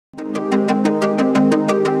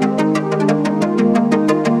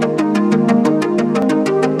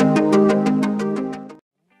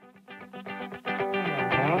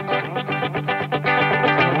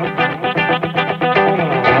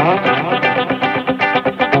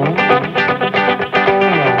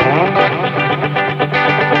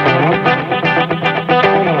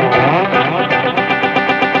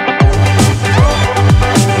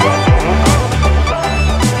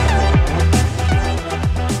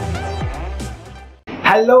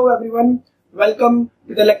Hello everyone, welcome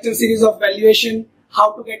to the lecture series of valuation,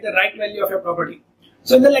 how to get the right value of your property.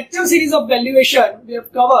 So in the lecture series of valuation, we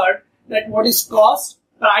have covered that what is cost,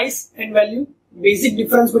 price and value, basic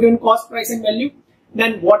difference between cost, price and value.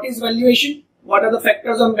 Then what is valuation, what are the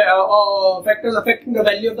factors affecting the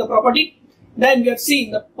value of the property. Then we have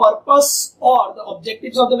seen the purpose or the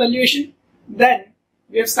objectives of the valuation. Then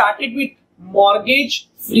we have started with mortgage,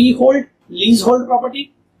 freehold, leasehold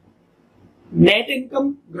property, net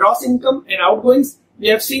income, gross income and outgoings. We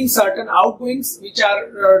have seen certain outgoings which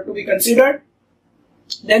are to be considered.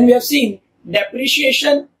 Then we have seen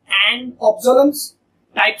depreciation and obsolescence,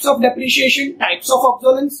 types of depreciation, types of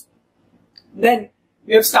obsolescence. Then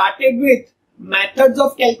we have started with methods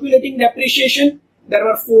of calculating depreciation. There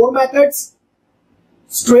were 4 methods: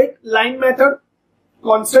 straight line method,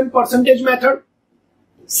 constant percentage method,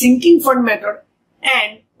 sinking fund method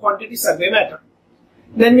and quantity survey method.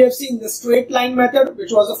 Then we have seen the straight line method,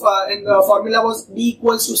 which was in the formula was B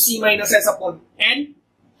equals to C minus S upon N.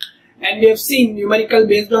 And we have seen numerical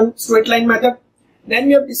based on straight line method. Then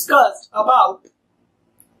we have discussed about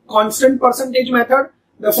constant percentage method.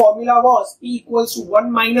 The formula was P equals to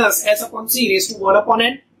 1 minus S upon C raised to 1 upon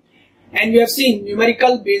N. And we have seen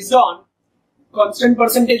numerical based on constant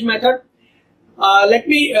percentage method. Let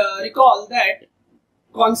me recall that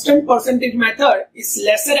constant percentage method is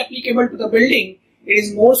lesser applicable to the building. It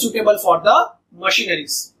is more suitable for the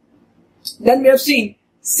machineries. Then we have seen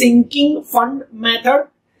sinking fund method.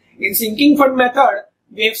 In sinking fund method,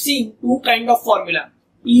 we have seen 2 kind of formula,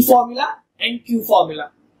 P formula and Q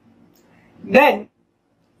formula. Then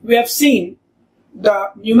we have seen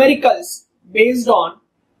the numericals based on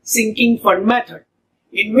sinking fund method,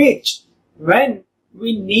 in which when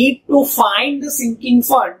we need to find the sinking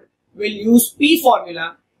fund, we'll use P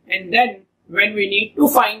formula, and then when we need to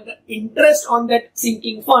find the interest on that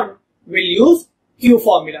sinking fund, we'll use Q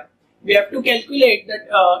formula. We have to calculate that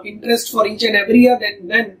interest for each and every year,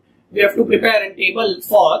 then we have to prepare a table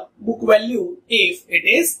for book value if it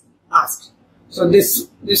is asked. So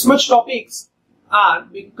this much topics are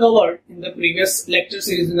being covered in the previous lecture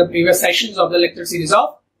series, in the previous sessions of the lecture series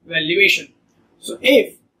of valuation. So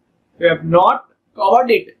if you have not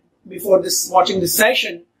covered it before watching this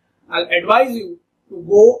session, I'll advise you to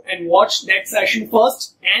go and watch that session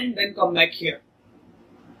first and then come back here.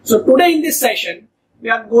 So today in this session, we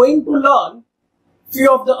are going to learn few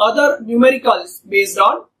of the other numericals based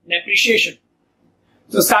on depreciation.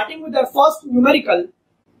 So starting with our first numerical.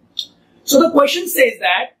 So the question says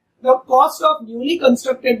that the cost of newly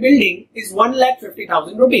constructed building is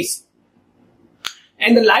 1,50,000 rupees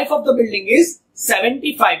and the life of the building is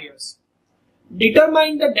 75 years.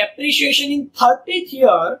 Determine the depreciation in 30th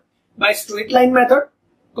year by straight line method,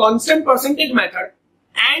 constant percentage method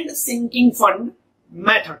and sinking fund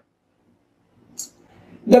method.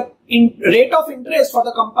 The rate of interest for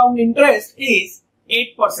the compound interest is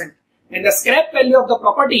 8% and the scrap value of the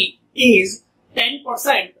property is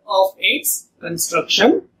 10% of its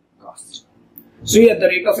construction cost. So here the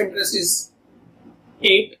rate of interest is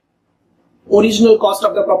 8. Original cost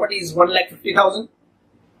of the property is 1,50,000.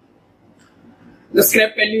 The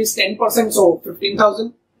scrap value is 10%, so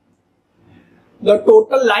 15,000. The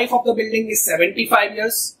total life of the building is 75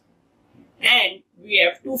 years and we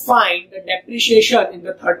have to find the depreciation in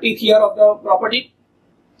the 30th year of the property.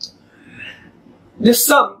 This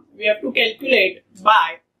sum we have to calculate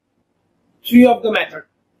by 3 of the method,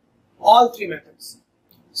 all 3 methods: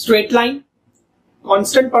 straight line,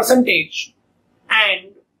 constant percentage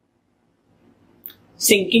and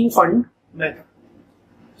sinking fund method.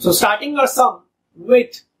 So starting our sum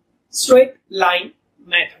with straight line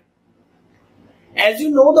method. As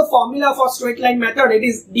you know the formula for straight line method, it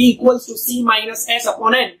is D equals to C minus S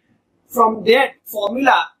upon N. From that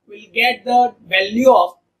formula, we'll get the value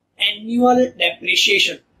of annual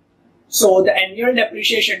depreciation. So the annual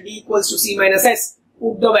depreciation D equals to C minus S,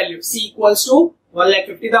 put the value C equals to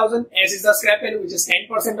 1,50,000, S is the scrap value which is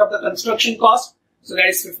 10% of the construction cost, so that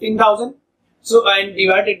is 15,000. So and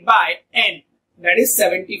divided by N, that is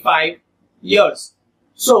 75 years.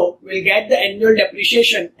 So we'll get the annual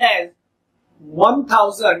depreciation as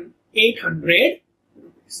 1,800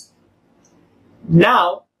 rupees.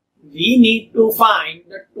 Now we need to find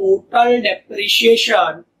the total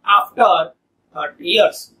depreciation after 30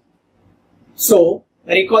 years. So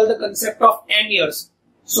recall the concept of n years.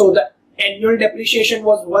 So the annual depreciation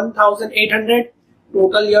was 1800,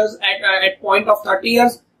 total years at point of 30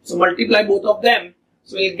 years. So multiply both of them.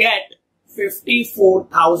 So we'll get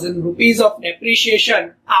 54,000 rupees of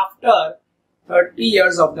depreciation after 30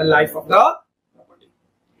 years of the life of the property.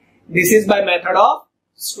 This is by method of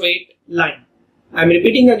straight line. I am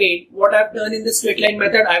repeating again what I have done in the straight line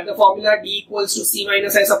method. I have the formula D equals to C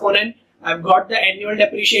minus S upon N. I have got the annual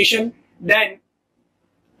depreciation. Then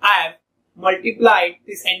I have multiplied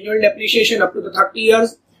this annual depreciation up to the 30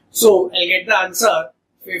 years. So I'll get the answer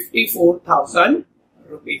 54,000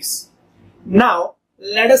 rupees. Now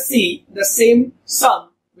let us see the same sum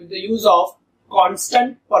with the use of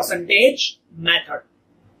constant percentage method.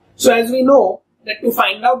 So as we know that to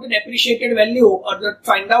find out the depreciated value or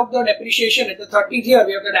find out the depreciation at the 30th year,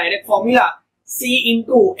 we have the direct formula C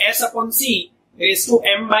into S upon C raised to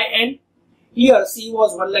M by N. Here C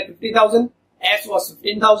was 1,50,000, S was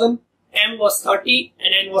 15,000, M was 30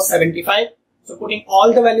 and N was 75. So putting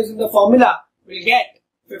all the values in the formula, we'll get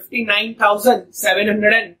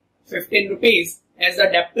 59,715 rupees as the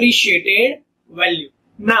depreciated value.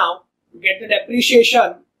 Now to get the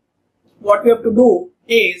depreciation, what we have to do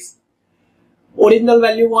is original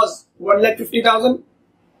value was 1,50,000,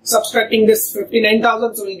 subtracting this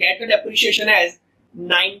 59,000, so we'll get the depreciation as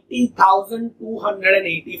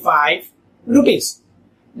 90,285 rupees.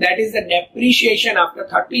 That is the depreciation after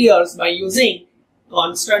 30 years by using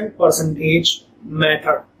constant percentage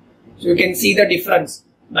method. So you can see the difference.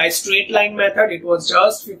 By straight line method, it was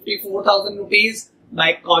just 54,000 rupees.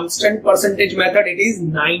 By constant percentage method, it is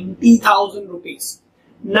 90,000 rupees.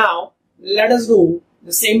 Now, let us do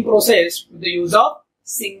the same process with the use of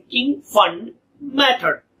sinking fund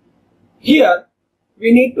method. Here,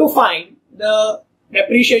 we need to find the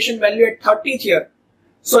depreciation value at 30th year.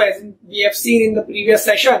 So as we have seen in the previous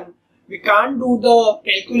session, we can't do the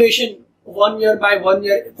calculation 1 year by 1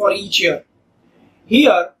 year for each year.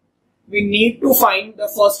 Here, we need to find the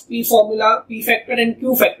first P formula, P factor and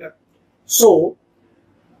Q factor. So,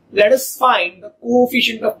 let us find the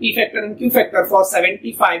coefficient of P factor and Q factor for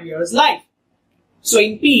 75 years life. So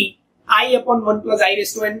in P, I upon 1 plus I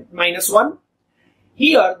raised to N minus 1.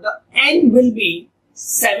 Here, the N will be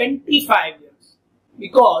 75 years.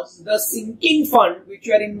 Because the sinking fund which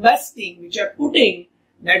you are investing, which you are putting,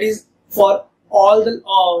 that is for all the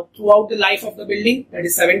throughout the life of the building, that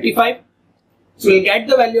is 75. So we'll get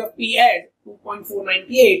the value of P as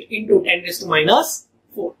 2.498 into 10 raised to minus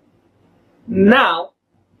 4. Now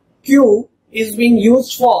Q is being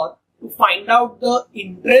used for to find out the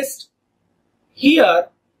interest. Here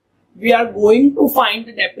we are going to find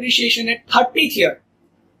the depreciation at 30th year.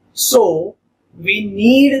 So we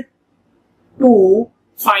need to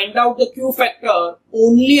find out the Q factor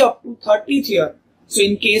only up to 30th year. So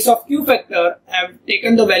in case of Q factor, I have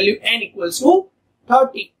taken the value N equals to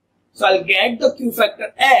 30. So I'll get the Q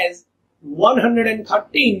factor as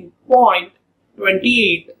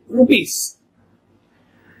 113.28 rupees.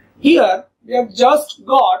 Here we have just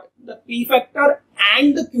got the P factor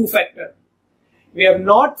and the Q factor. We have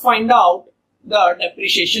not found out the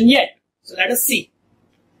depreciation yet. So let us see.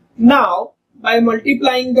 Now by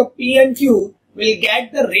multiplying the P and Q, we'll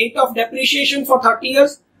get the rate of depreciation for 30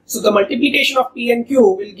 years. So the multiplication of P and Q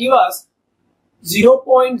will give us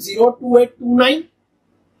 0.02829.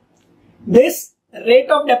 This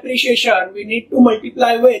rate of depreciation we need to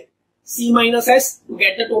multiply with C minus S to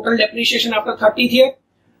get the total depreciation after 30th year.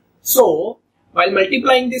 So while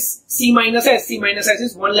multiplying this C minus S is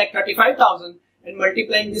 1,35,000 and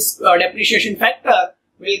multiplying this depreciation factor,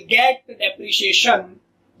 we'll get the depreciation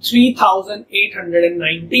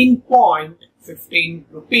 3,819.15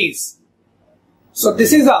 rupees. So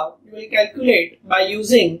this is how you will calculate by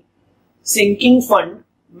using sinking fund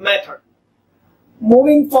method.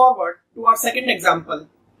 Moving forward to our second example.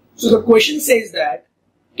 So the question says that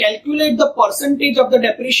calculate the percentage of the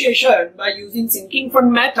depreciation by using sinking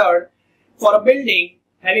fund method for a building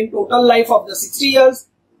having total life of the 60 years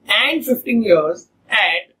and 15 years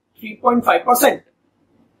at 3.5%.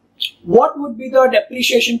 What would be the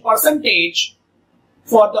depreciation percentage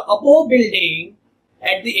for the above building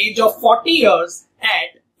at the age of 40 years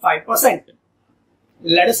at 5%?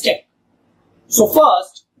 Let us check. So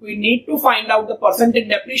first, we need to find out the percentage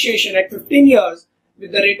depreciation at 15 years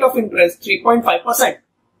with the rate of interest 3.5%.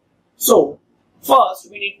 So first,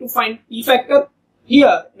 we need to find P factor.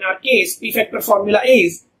 Here, in our case, P factor formula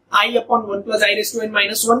is I upon 1 plus I raised to N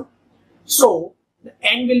minus 1. So the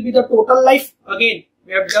N will be the total life. Again,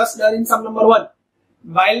 we have just done in sum number 1.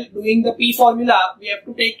 while doing the P formula, we have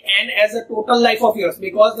to take N as a total life of years,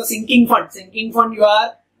 because the sinking fund you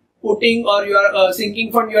are putting, or your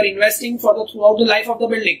sinking fund you are investing for the throughout the life of the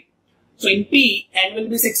building. So in P, N will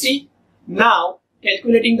be 60. Now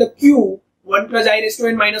calculating the Q, 1 plus I raised to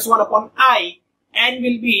N minus 1 upon I, N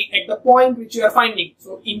will be at the point which you are finding.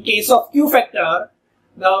 So in case of Q factor,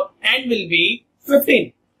 the N will be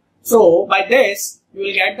 15. So by this, you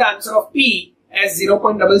will get the answer of P as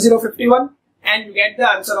 0.0051 and you get the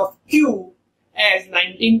answer of Q as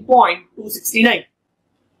 19.269.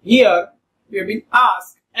 Here, we have been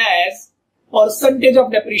asked as percentage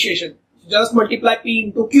of depreciation. So just multiply P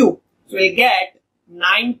into Q. So we'll get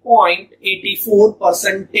 9.84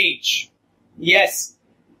 percentage. Yes,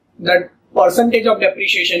 the percentage of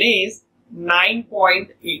depreciation is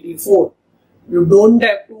 9.84. You don't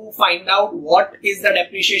have to find out what is the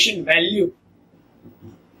depreciation value.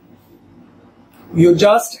 You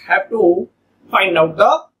just have to find out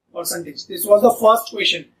the percentage. This was the first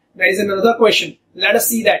question. There is another question. Let us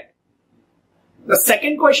see that. The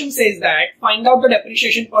second question says that find out the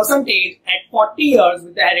depreciation percentage at 40 years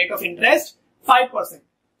with the rate of interest 5%.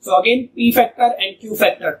 So again P factor and Q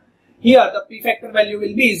factor. Here the P factor value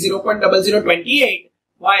will be 0.0028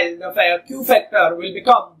 while the Q factor will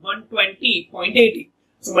become 120.80.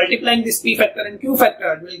 So multiplying this P factor and Q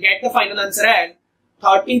factor, we will get the final answer as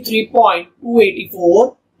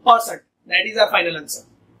 33.284%. That is our final answer.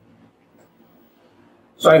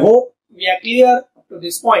 So I hope we are clear up to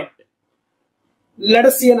this point. Let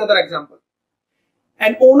us see another example.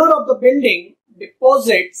 An owner of the building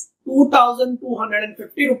deposits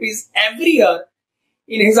 2,250 rupees every year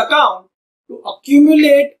in his account to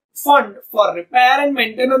accumulate fund for repair and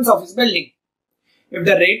maintenance of his building. If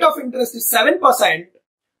the rate of interest is 7%,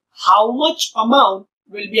 how much amount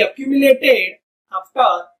will be accumulated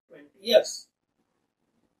after 20 years?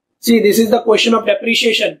 See, this is the question of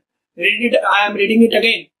depreciation. Read it. I am reading it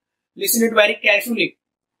again. Listen it very carefully.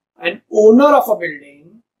 An owner of a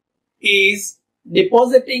building is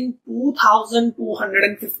depositing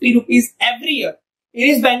 2,250 rupees every year in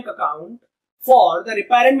his bank account for the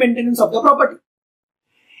repair and maintenance of the property.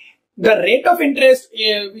 The rate of interest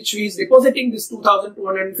which he is depositing this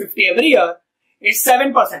 2,250 every year is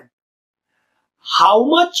 7%. How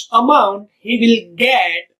much amount he will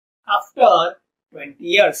get after 20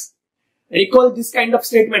 years? Recall this kind of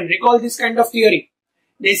statement, recall this kind of theory.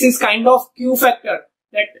 This is kind of Q factor,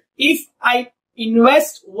 that if I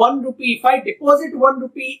invest 1 rupee, if I deposit 1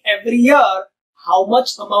 rupee every year, how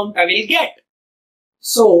much amount I will get?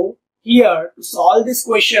 So here to solve this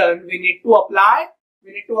question, we need to apply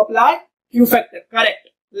Q factor. Correct.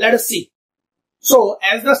 Let us see. So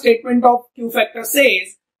as the statement of Q factor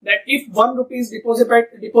says that if 1 rupee is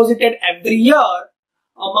deposited every year,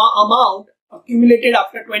 amount accumulated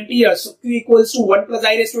after 20 years. So Q equals to 1 plus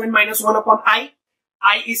I raised to N minus 1 upon I.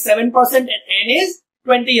 I is 7% and N is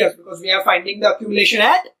 20 years because we are finding the accumulation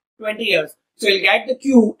at 20 years. So you'll get the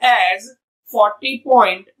Q as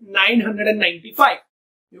 40.995.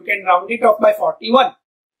 You can round it off by 41.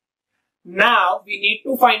 Now we need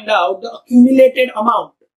to find out the accumulated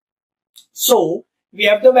amount. So we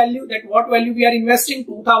have the value, that what value we are investing,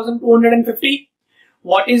 2,250.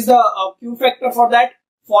 What is the Q factor for that?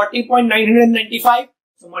 40.995.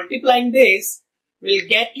 So multiplying this will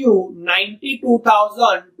get you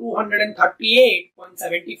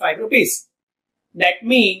 92,238.75 rupees. That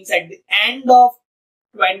means at the end of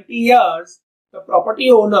 20 years, the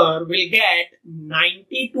property owner will get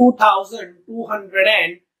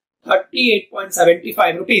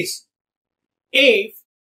 92,238.75 rupees. If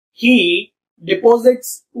he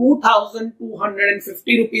deposits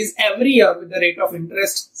 2,250 rupees every year with the rate of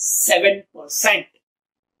interest 7%.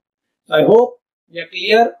 So I hope we are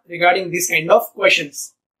clear regarding this kind of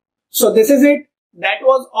questions. So this is it. That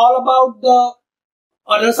was all about the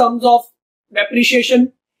other sums of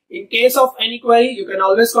depreciation. In case of any query, you can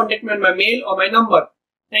always contact me on my mail or my number.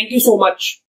 Thank you so much.